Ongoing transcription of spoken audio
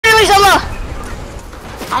he's so low.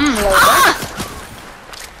 I'm low. Ah!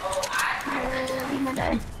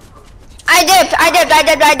 I dipped.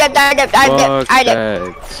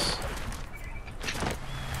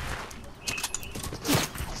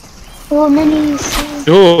 So many.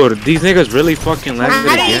 Dude, these niggas really fucking landed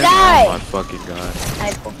How did he again. die? Oh my fucking god.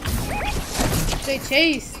 They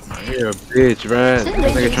chased. You're a bitch, bruh. This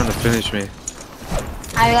nigga trying to finish me.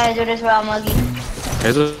 I gotta do this while Muggy.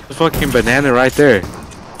 There's a fucking banana right there.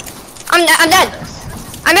 I'm dead.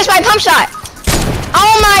 I missed my pump shot.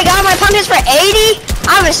 Oh my god, my pump is for 80?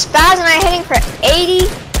 I have a spaz and I'm hitting for 80.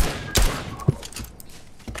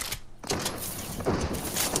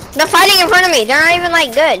 They're fighting in front of me. They're not even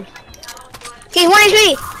like good. He's 1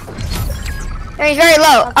 HP. And he's very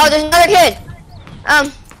low. Oh, there's another kid.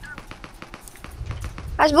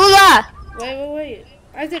 That's Bula. Wait.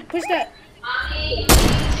 Isaac, push that.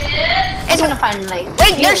 It's gonna find like.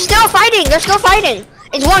 Wait, they're still fighting. It's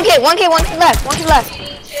 1 kid left.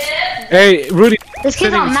 Hey, Rudy. This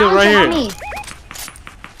kid's sitting on still right mountain on here. me.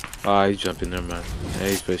 Oh, he's jumping there, man. Yeah,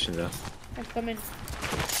 he's fishing though. I'm coming.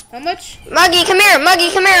 How much? Muggy, come here. I'm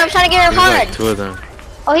trying to get her There's card. like 2 of them.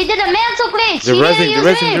 Oh, he did a mantle glitch. They're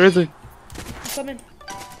rezzing. I'm coming.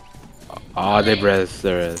 Oh, they res.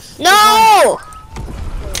 No!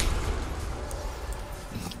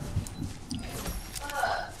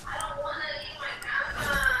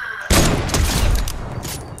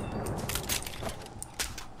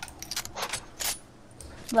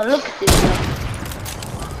 But look at this.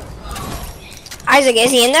 Isaac,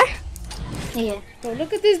 is he in there? Yeah. Bro,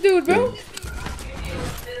 look at this dude, bro.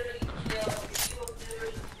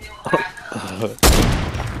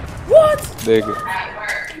 What? Nigga. Bro,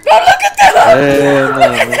 look at that! Hey, no,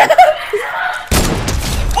 man.